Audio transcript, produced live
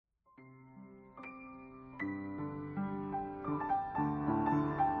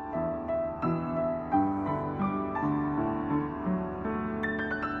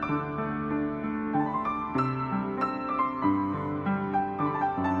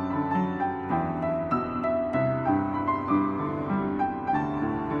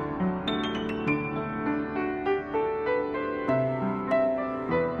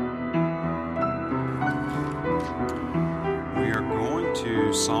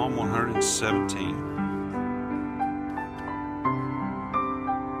to Psalm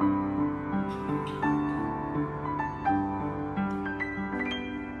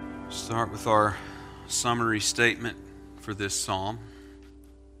Start with our summary statement for this psalm.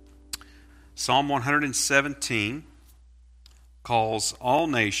 Psalm 117 calls all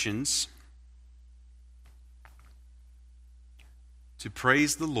nations to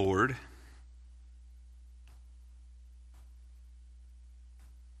praise the Lord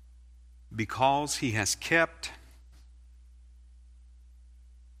because He has kept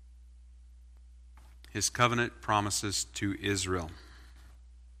His covenant promises to Israel.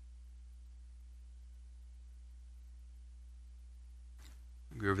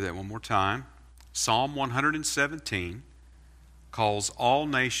 I'll go over that one more time. Psalm 117 calls all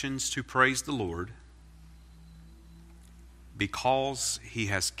nations to praise the Lord because He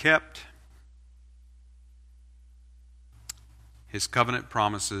has kept His covenant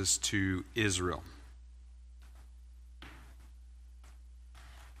promises to Israel.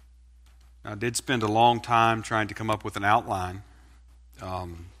 I did spend a long time trying to come up with an outline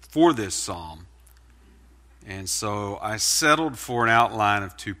for this psalm. And so I settled for an outline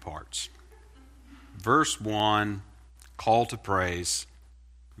of two parts. Verse 1, call to praise.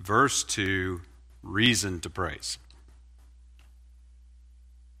 Verse 2, reason to praise.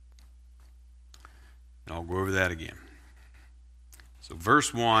 And I'll go over that again. So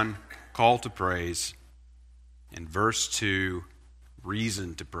verse 1, call to praise. And verse 2,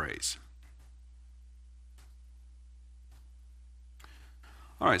 reason to praise.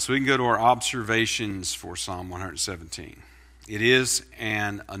 All right, so we can go to our observations for Psalm 117. It is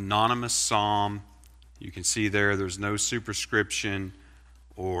an anonymous psalm. You can see there's no superscription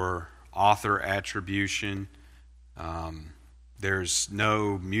or author attribution. There's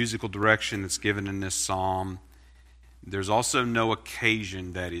no musical direction that's given in this psalm. There's also no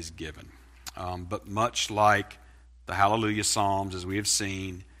occasion that is given. But much like the Hallelujah Psalms, as we have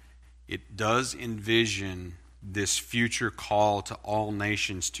seen, it does envision this future call to all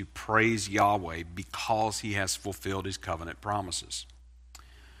nations to praise Yahweh because He has fulfilled His covenant promises.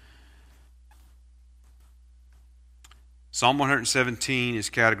 Psalm 117 is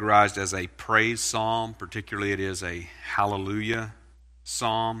categorized as a praise psalm. Particularly, it is a hallelujah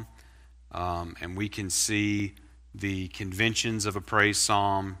psalm. And we can see the conventions of a praise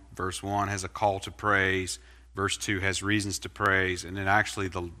psalm. Verse 1 has a call to praise. Verse 2 has reasons to praise. And then actually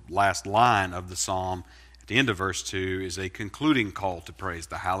the last line of the psalm at the end of verse 2 is a concluding call to praise,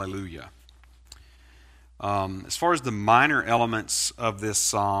 the hallelujah. As far as the minor elements of this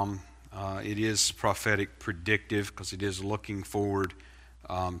psalm, it is prophetic predictive because it is looking forward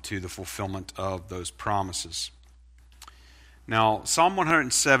to the fulfillment of those promises. Now, Psalm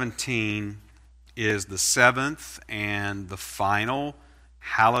 117 is the seventh and the final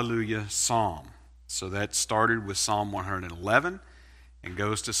hallelujah psalm. So that started with Psalm 111 and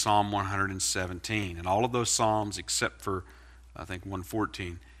goes to Psalm 117. And all of those psalms, except for, I think,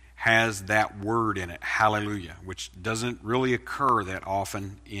 114, has that word in it, hallelujah, which doesn't really occur that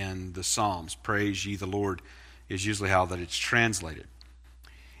often in the psalms. Praise ye the Lord is usually how that it's translated.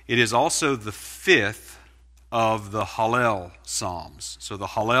 It is also the fifth of the Hallel psalms. So the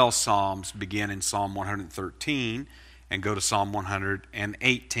Hallel psalms begin in Psalm 113 and go to Psalm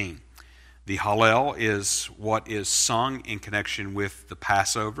 118. The Hallel is what is sung in connection with the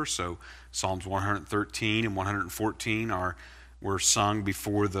Passover. So Psalms 113 and 114 were sung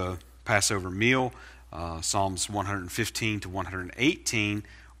before the Passover meal. Psalms 115 to 118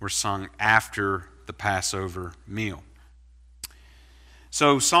 were sung after the Passover meal.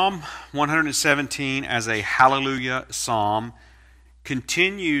 So Psalm 117 as a hallelujah psalm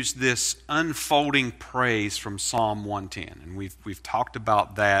continues this unfolding praise from Psalm 110. And we've talked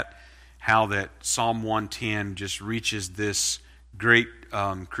about that, how that Psalm 110 just reaches this great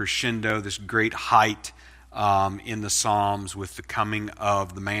crescendo, this great height in the Psalms with the coming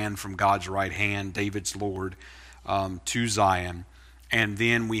of the man from God's right hand, David's Lord, to Zion. And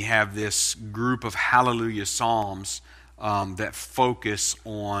then we have this group of hallelujah psalms that focus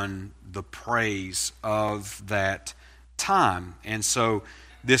on the praise of that time. And so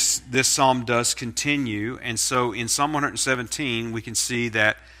this psalm does continue. And so in Psalm 117, we can see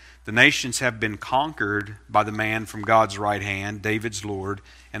that the nations have been conquered by the man from God's right hand, David's Lord,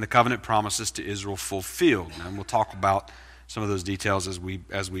 and the covenant promises to Israel fulfilled. And we'll talk about some of those details as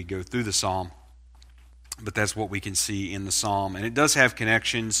we go through the psalm. But that's what we can see in the psalm. And it does have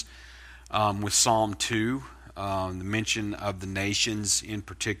connections with Psalm 2, the mention of the nations in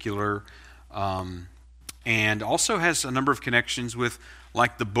particular, and also has a number of connections with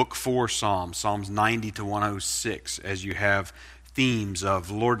like the Book 4 Psalms, Psalms 90 to 106, as you have themes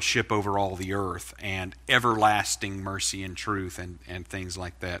of lordship over all the earth and everlasting mercy and truth and things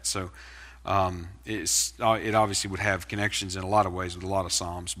like that. So it obviously would have connections in a lot of ways with a lot of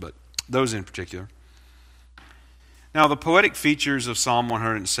Psalms, but those in particular. Now, the poetic features of Psalm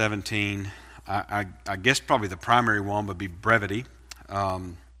 117, I guess probably the primary one would be brevity.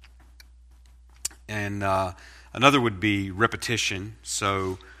 And another would be repetition.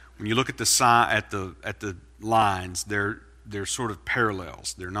 So when you look at the lines, they're sort of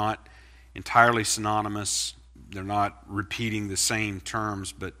parallels. They're not entirely synonymous. They're not repeating the same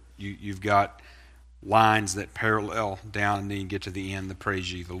terms, but you've got lines that parallel down, and then you get to the end, the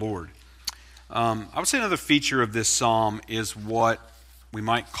praise ye the Lord. I would say another feature of this psalm is what we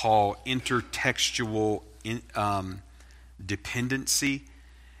might call intertextual dependency.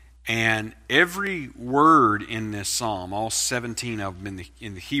 And every word in this psalm, all 17 of them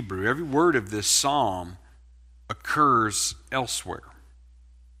in the Hebrew, every word of this psalm occurs elsewhere.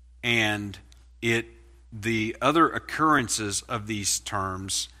 And the other occurrences of these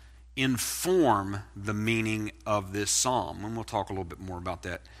terms inform the meaning of this psalm. And we'll talk a little bit more about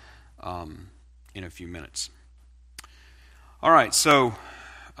that in a few minutes. All right, so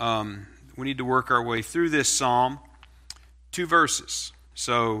we need to work our way through this psalm. 2 verses.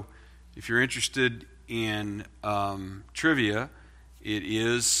 So if you're interested in trivia, it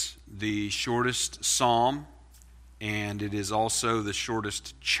is the shortest psalm, and it is also the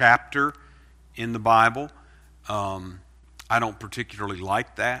shortest chapter in the Bible. I don't particularly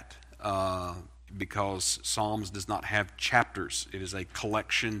like that because Psalms does not have chapters. It is a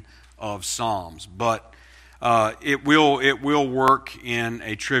collection of psalms, but it will work in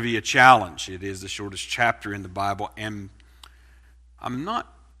a trivia challenge. It is the shortest chapter in the Bible, and I'm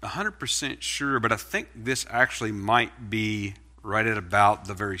not 100% sure, but I think this actually might be right at about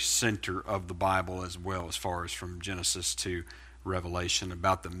the very center of the Bible as well, as far as from Genesis to Revelation,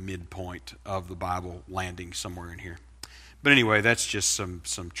 about the midpoint of the Bible, landing somewhere in here. But anyway, that's just some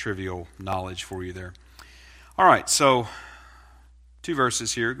trivial knowledge for you there. All right, so 2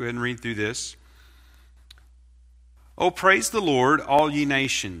 verses here. Go ahead and read through this. Oh, praise the Lord, all ye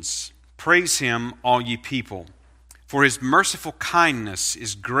nations. Praise him, all ye people. For his merciful kindness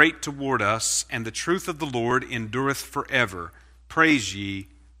is great toward us, and the truth of the Lord endureth forever. Praise ye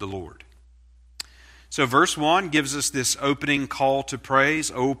the Lord. So verse 1 gives us this opening call to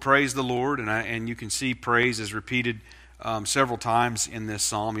praise. Oh, praise the Lord. And you can see praise is repeated several times in this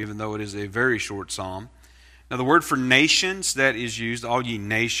psalm, even though it is a very short psalm. Now the word for nations that is used, all ye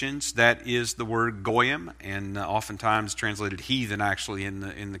nations, that is the word goyim, and oftentimes translated heathen actually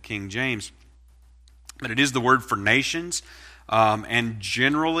in the King James. But it is the word for nations, and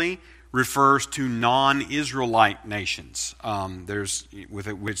generally refers to non-Israelite nations. There's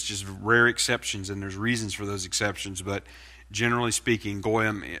with just rare exceptions, and there's reasons for those exceptions, but generally speaking,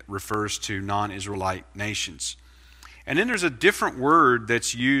 goyim refers to non-Israelite nations. And then there's a different word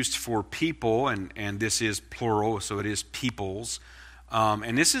that's used for people, and this is plural, so it is peoples.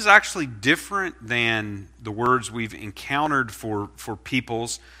 And this is actually different than the words we've encountered for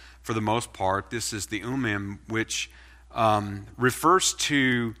peoples. For the most part, this is the umim, which refers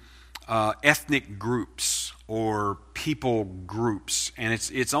to ethnic groups or people groups, and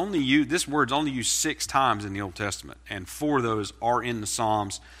it's only used. This word's only used 6 times in the Old Testament, and 4 of those are in the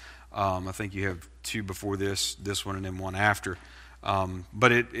Psalms. I think you have 2 before this one, and then 1 after.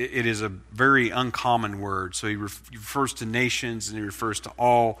 But it is a very uncommon word. So he refers to nations, and he refers to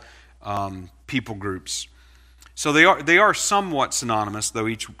all people groups. So they are somewhat synonymous, though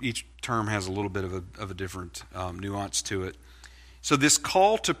each term has a little bit of a different nuance to it. So this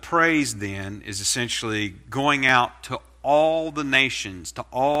call to praise then is essentially going out to all the nations, to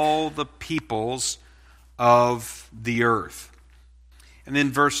all the peoples of the earth. And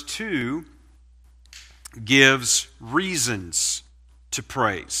then verse 2 gives reasons to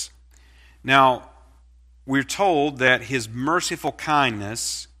praise. Now, we're told that his merciful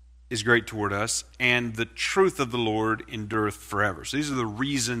kindness is great toward us, and the truth of the Lord endureth forever. So these are the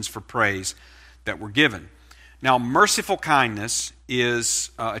reasons for praise that were given. Now, merciful kindness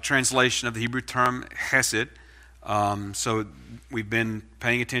is a translation of the Hebrew term hesed. So we've been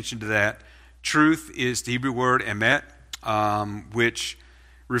paying attention to that. Truth is the Hebrew word emet, which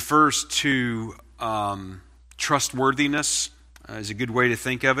refers to trustworthiness, is a good way to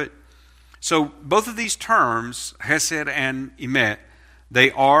think of it. So both of these terms, hesed and emet,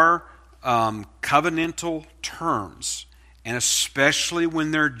 they are covenantal terms, and especially when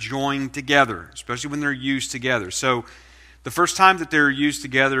they're joined together, especially when they're used together. So the first time that they're used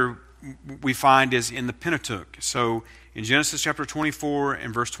together we find is in the Pentateuch. So in Genesis chapter 24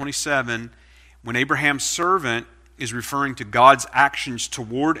 and verse 27, when Abraham's servant is referring to God's actions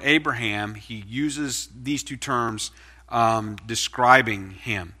toward Abraham, he uses these two terms describing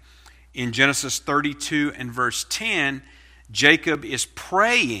him. In Genesis 32 and verse 10, Jacob is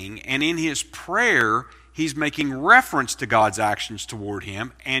praying, and in his prayer, he's making reference to God's actions toward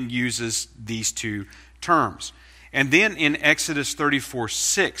him and uses these two terms. And then in Exodus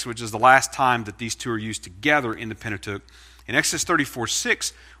 34:6, which is the last time that these two are used together in the Pentateuch, in Exodus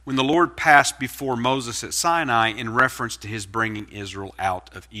 34:6, when the Lord passed before Moses at Sinai in reference to his bringing Israel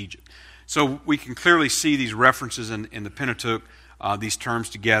out of Egypt. So we can clearly see these references in the Pentateuch, these terms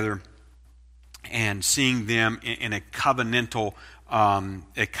together, and seeing them in a covenantal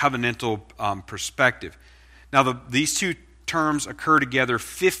perspective. Now, these two terms occur together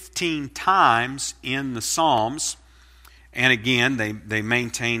 15 times in the Psalms, and again, they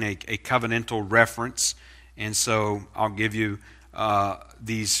maintain a covenantal reference. And so I'll give you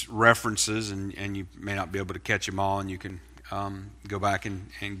these references, and you may not be able to catch them all, and you can go back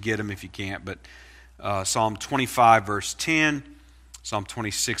and get them if you can't. But Psalm 25, verse 10, Psalm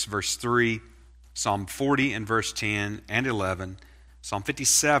 26, verse 3, Psalm 40 and verse 10 and 11, Psalm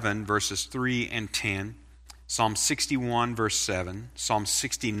 57, verses 3 and 10, Psalm 61, verse 7, Psalm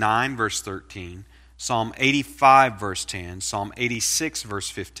 69, verse 13, Psalm 85, verse 10, Psalm 86, verse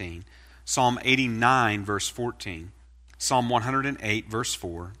 15, Psalm 89, verse 14, Psalm 108, verse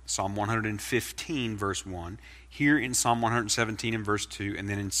 4, Psalm 115, verse 1, here in Psalm 117 and verse 2, and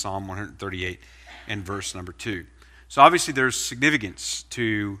then in Psalm 138 and verse number 2. So obviously there's significance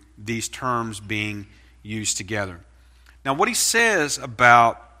to these terms being used together. Now what he says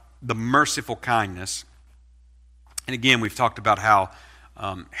about the merciful kindness, and again we've talked about how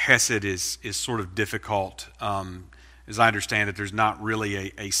Hesed is sort of difficult. As I understand it, there's not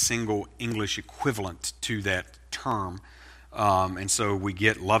really a single English equivalent to that term. And so we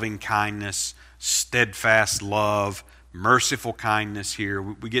get loving kindness, steadfast love, merciful kindness here.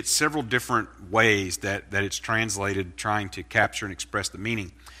 We get several different ways that it's translated, trying to capture and express the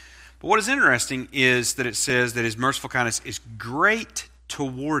meaning. But what is interesting is that it says that his merciful kindness is great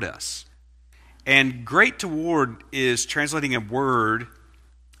toward us. And great toward is translating a word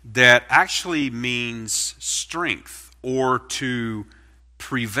that actually means strength or to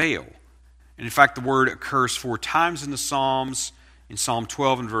prevail. And in fact, the word occurs 4 times in the Psalms, in Psalm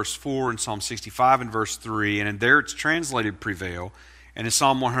 12 and verse 4, in Psalm 65 and verse 3, and in there it's translated prevail, and in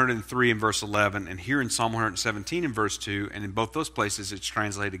Psalm 103 and verse 11, and here in Psalm 117 and verse 2, and in both those places it's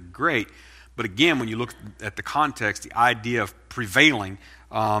translated great. But again, when you look at the context, the idea of prevailing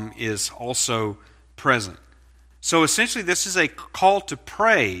is also present. So essentially this is a call to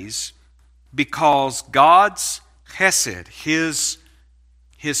praise because God's Hesed, His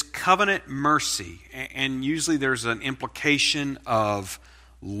covenant mercy, and usually there's an implication of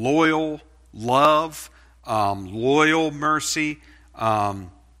loyal love, loyal mercy.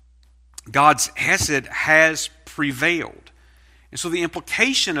 God's Hesed has prevailed. And so the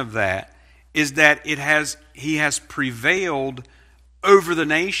implication of that is that He has prevailed over the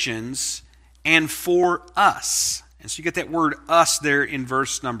nations and for us. And so you get that word us there in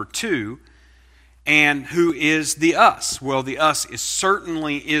verse number 2. And who is the us? Well, the us is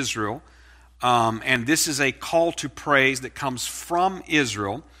certainly Israel. And this is a call to praise that comes from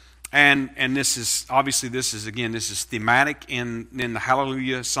Israel. And this is, obviously, this is thematic in the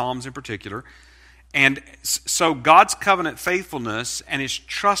Hallelujah Psalms in particular. And so God's covenant faithfulness and His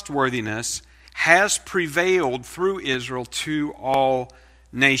trustworthiness has prevailed through Israel to all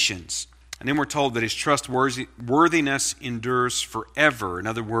nations. And then we're told that His trustworthiness endures forever. In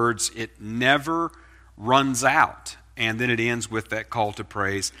other words, it never runs out. And then it ends with that call to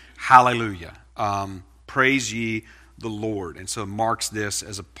praise, hallelujah. Praise ye the Lord. And so it marks this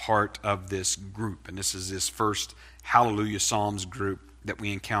as a part of this group. And this is this first Hallelujah Psalms group that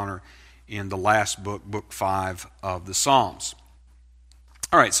we encounter in the last book, Book 5 of the Psalms.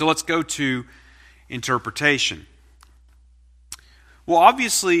 All right, so let's go to interpretation. Well,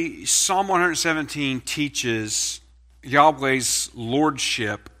 obviously, Psalm 117 teaches Yahweh's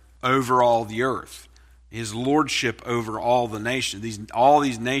lordship over all the earth, His lordship over all the nations. All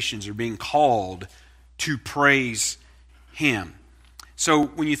these nations are being called to praise Him. So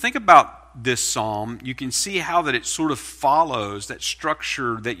when you think about this psalm, you can see how that it sort of follows that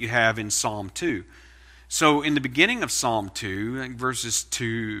structure that you have in Psalm 2. So in the beginning of Psalm 2, verses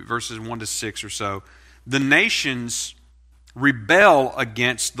 1 to 6 or so, the nations rebel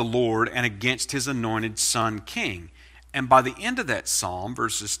against the Lord and against His anointed Son King. And by the end of that psalm,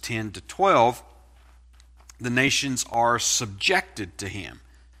 verses 10 to 12, the nations are subjected to Him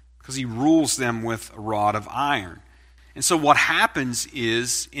because He rules them with a rod of iron. And so what happens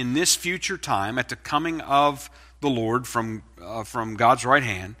is, in this future time, at the coming of the Lord from God's right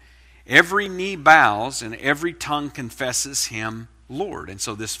hand. Every knee bows and every tongue confesses him Lord. And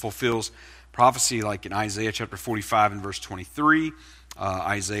so this fulfills prophecy like in Isaiah chapter 45 and verse 23,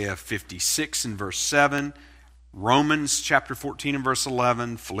 Isaiah 56 and verse 7, Romans chapter 14 and verse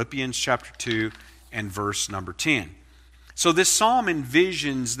 11, Philippians chapter 2 and verse number 10. So this psalm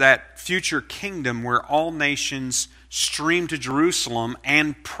envisions that future kingdom where all nations stream to Jerusalem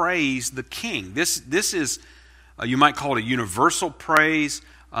and praise the King. This is, you might call it a universal praise.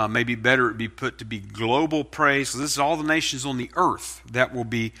 Maybe better it be put to be global praise. So this is all the nations on the earth that will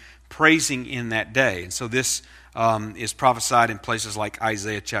be praising in that day. And so this is prophesied in places like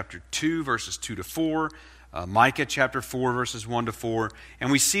Isaiah chapter 2, verses 2 to 4, Micah chapter 4, verses 1 to 4.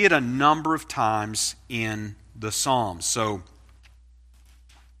 And we see it a number of times in the Psalms. So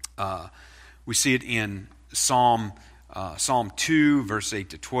we see it in Psalm 2, verse 8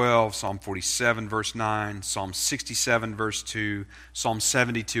 to 12, Psalm 47, verse 9, Psalm 67, verse 2, Psalm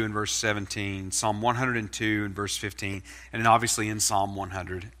 72 and verse 17, Psalm 102 and verse 15, and then obviously in Psalm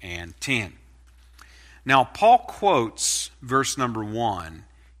 110. Now, Paul quotes verse number 1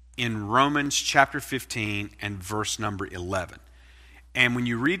 in Romans chapter 15 and verse number 11. And when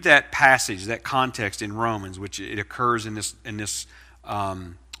you read that passage, that context in Romans, which it occurs in this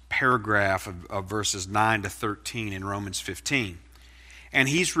paragraph of verses 9 to 13 in Romans 15. And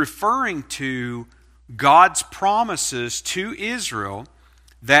he's referring to God's promises to Israel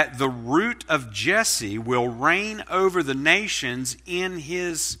that the root of Jesse will reign over the nations in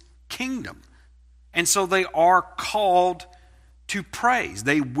his kingdom. And so they are called to praise.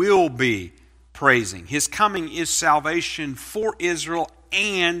 They will be praising. His coming is salvation for Israel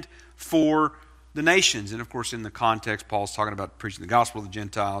and for the nations. And of course, in the context, Paul's talking about preaching the gospel to the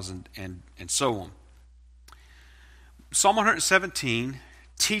Gentiles and so on. Psalm 117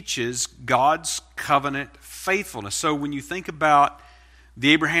 teaches God's covenant faithfulness. So when you think about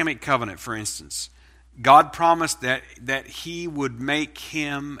the Abrahamic covenant, for instance, God promised that he would make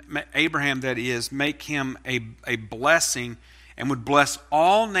him, Abraham that is, make him a blessing and would bless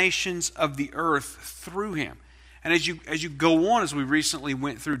all nations of the earth through him. And as you go on, as we recently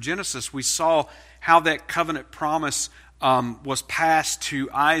went through Genesis, we saw how that covenant promise was passed to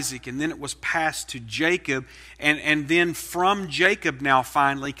Isaac, and then it was passed to Jacob, and then from Jacob now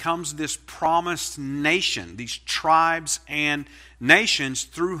finally comes this promised nation, these tribes and nations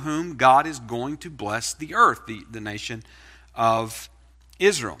through whom God is going to bless the earth, the nation of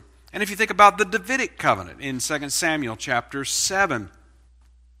Israel. And if you think about the Davidic covenant in 2 Samuel chapter 7,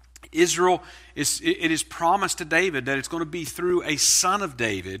 Israel, it is promised to David that it's going to be through a son of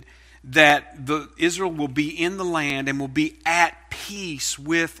David that Israel will be in the land and will be at peace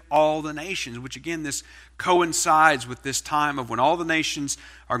with all the nations, which again, this coincides with this time of when all the nations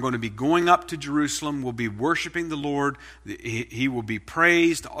are going to be going up to Jerusalem, will be worshiping the Lord. He will be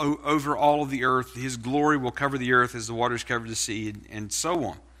praised over all of the earth. His glory will cover the earth as the waters cover the sea, and so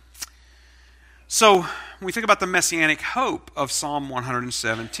on. So, when we think about the messianic hope of Psalm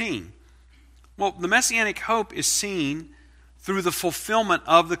 117, well, the messianic hope is seen through the fulfillment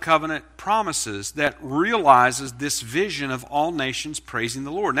of the covenant promises that realizes this vision of all nations praising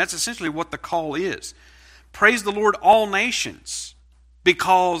the Lord. And that's essentially what the call is. Praise the Lord, all nations,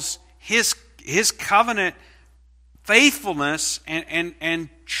 because His covenant faithfulness and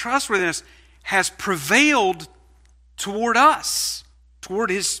trustworthiness has prevailed toward us,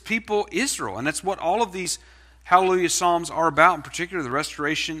 toward His people Israel. And that's what all of these Hallelujah Psalms are about, in particular the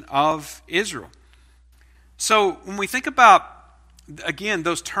restoration of Israel. So when we think about, again,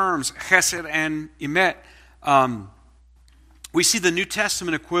 those terms, chesed and emet, we see the New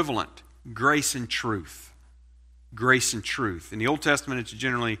Testament equivalent, grace and truth. Grace and truth. In the Old Testament, it's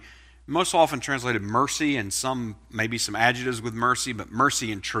generally most often translated mercy, and maybe some adjectives with mercy, but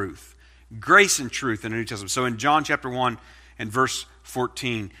mercy and truth. Grace and truth in the New Testament. So in John chapter 1 and verse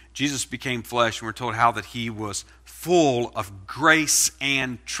 14, Jesus became flesh, and we're told how that He was full of grace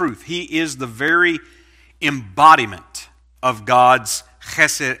and truth. He is the very embodiment of God's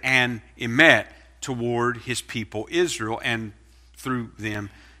chesed and emet toward His people Israel, and through them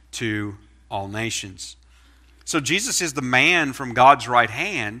to all nations. So Jesus is the man from God's right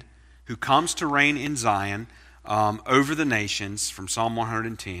hand who comes to reign in Zion over the nations from Psalm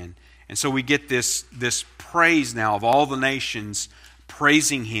 110. And so we get this praise now of all the nations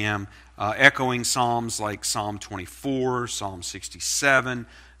praising Him, echoing Psalms like Psalm 24, Psalm 67,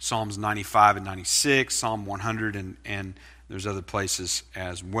 Psalms 95 and 96, Psalm 100, and there's other places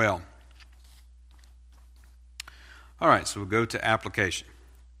as well. All right, so we'll go to application.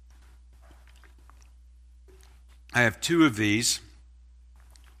 I have two of these.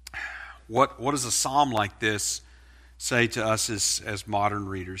 What does a psalm like this say to us as modern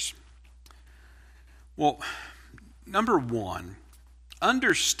readers? Well, number one,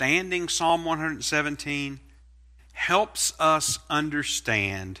 understanding Psalm 117 helps us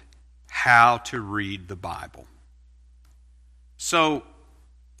understand how to read the Bible. So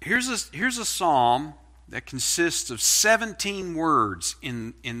here's a psalm that consists of 17 words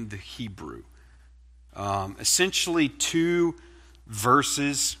in the Hebrew. Essentially 2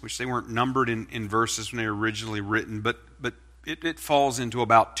 verses, which they weren't numbered in verses when they were originally written, but it falls into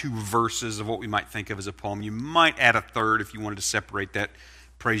about 2 verses of what we might think of as a poem. You might add a third if you wanted to separate that,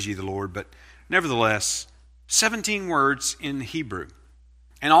 praise ye the Lord, but nevertheless, 17 words in Hebrew.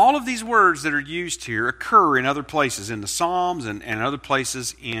 And all of these words that are used here occur in other places, in the Psalms and other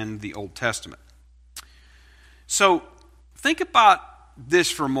places in the Old Testament. So think about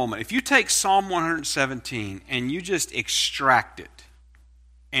this for a moment. If you take Psalm 117 and you just extract it,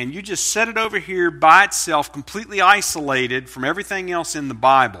 and you just set it over here by itself, completely isolated from everything else in the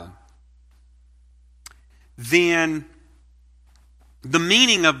Bible, then the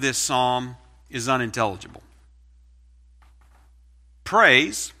meaning of this psalm is unintelligible.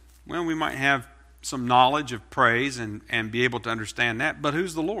 Praise, well, we might have some knowledge of praise and be able to understand that, but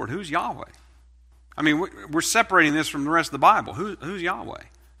who's the Lord? Who's Yahweh? I mean, we're separating this from the rest of the Bible. Who's Yahweh?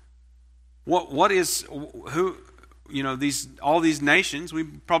 What is, who, you know, all these nations, we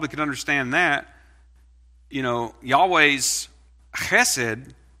probably could understand that. You know, Yahweh's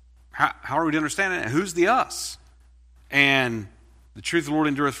chesed, how are we to understand it? Who's the us? And the truth of the Lord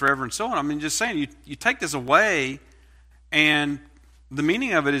endureth forever and so on. I mean, just saying, you take this away and the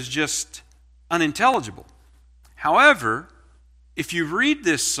meaning of it is just unintelligible. However, if you read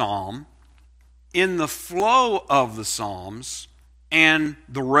this psalm in the flow of the Psalms and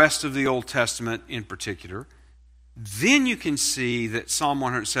the rest of the Old Testament in particular, then you can see that Psalm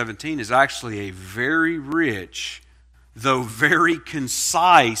 117 is actually a very rich, though very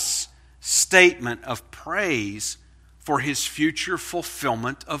concise statement of praise for his future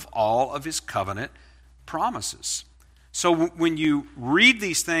fulfillment of all of his covenant promises. So when you read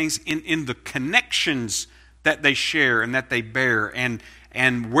these things in the connections that they share and that they bear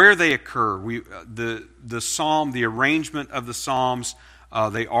and where they occur, the psalm, the arrangement of the psalms,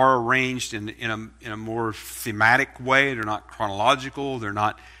 they are arranged in a more thematic way. They're not chronological. They're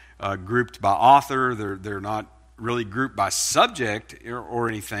not grouped by author. They're not really grouped by subject or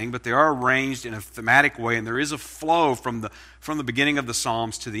anything, but they are arranged in a thematic way, and there is a flow from the beginning of the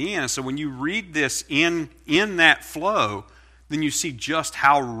Psalms to the end. So when you read this in that flow, then you see just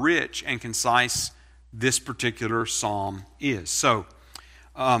how rich and concise this particular psalm is. So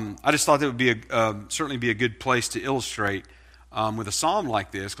I just thought that would be certainly be a good place to illustrate with a psalm like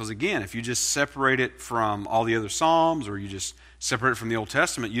this, because again, if you just separate it from all the other psalms, or you just separate it from the Old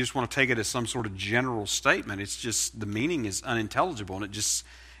Testament, you just want to take it as some sort of general statement. It's just, the meaning is unintelligible, and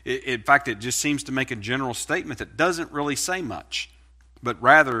in fact, it just seems to make a general statement that doesn't really say much, but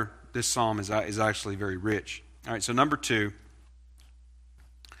rather this psalm is actually very rich. All right, so number 2,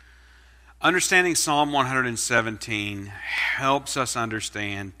 understanding Psalm 117 helps us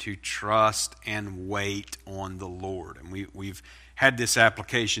understand to trust and wait on the Lord. And we've had this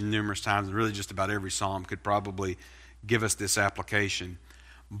application numerous times, and really just about every psalm could probably give us this application.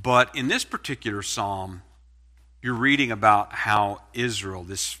 But in this particular psalm, you're reading about how Israel,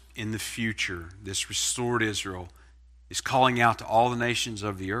 in the future, this restored Israel, is calling out to all the nations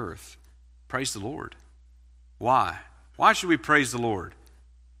of the earth. Praise the Lord. Why? Why should we praise the Lord?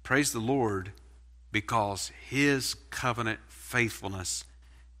 Praise the Lord because his covenant faithfulness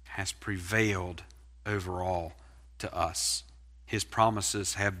has prevailed over all to us. His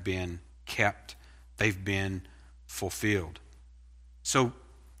promises have been kept. They've been fulfilled. So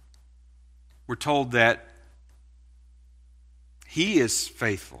we're told that he is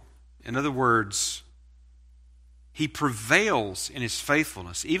faithful. In other words, he prevails in his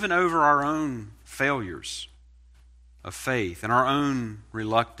faithfulness, even over our own failures of faith and our own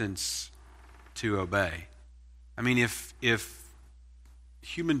reluctance to obey. I mean, if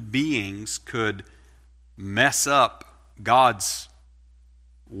human beings could mess up God's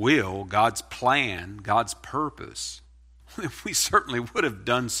will, God's plan, God's purpose, we certainly would have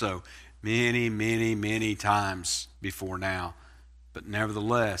done so many, many, many times before now. But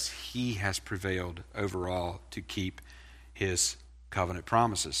nevertheless, he has prevailed over all to keep his covenant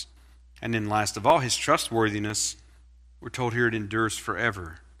promises. And then last of all, his trustworthiness, we're told here it endures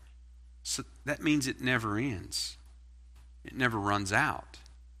forever. So that means it never ends. It never runs out.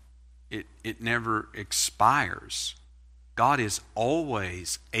 It never expires. God is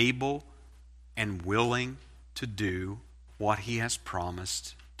always able and willing to do what he has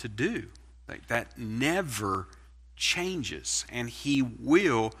promised to do. That never changes, and He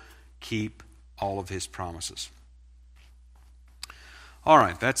will keep all of His promises. All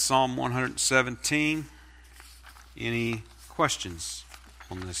right, that's Psalm 117. Any questions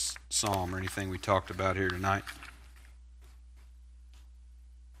on this psalm or anything we talked about here tonight?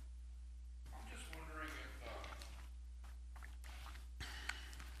 I'm just wondering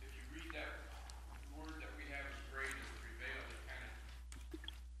if you read that word that we have as great as prevail, it kind of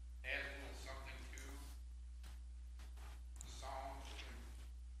adds a little something to the psalm.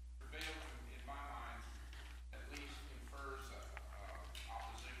 Prevail, in my mind, at least infers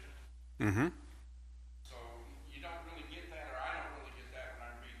opposition. Mm-hmm. So you don't really get that, or I don't really get that when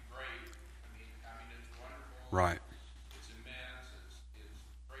I read great. I mean, it's wonderful. Right. It's immense. It's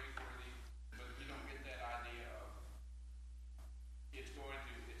praiseworthy, but you don't get that idea of it's going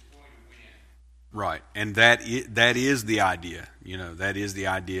to win. Right, and that is the idea. That is the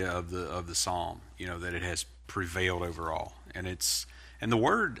idea of the psalm. That it has prevailed over all, and the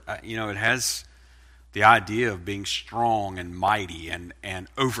word. It has the idea of being strong and mighty and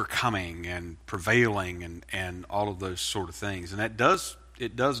overcoming and prevailing and all of those sort of things. And it does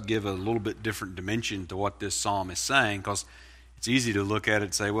give a little bit different dimension to what this psalm is saying, because it's easy to look at it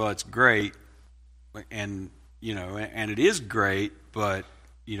and say, well, it's great, and it is great, but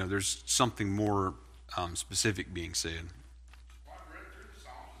there's something more specific being said. Well, I read through the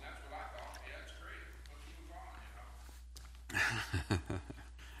Psalms, and that's what I thought. Yeah, it's great. Let's move on.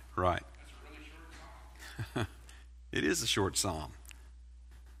 Right. That's a really short psalm. It is a short psalm.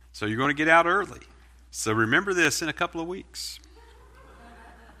 So you're going to get out early. So remember this in a couple of weeks.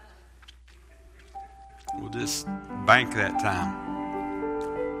 We'll just bank that time.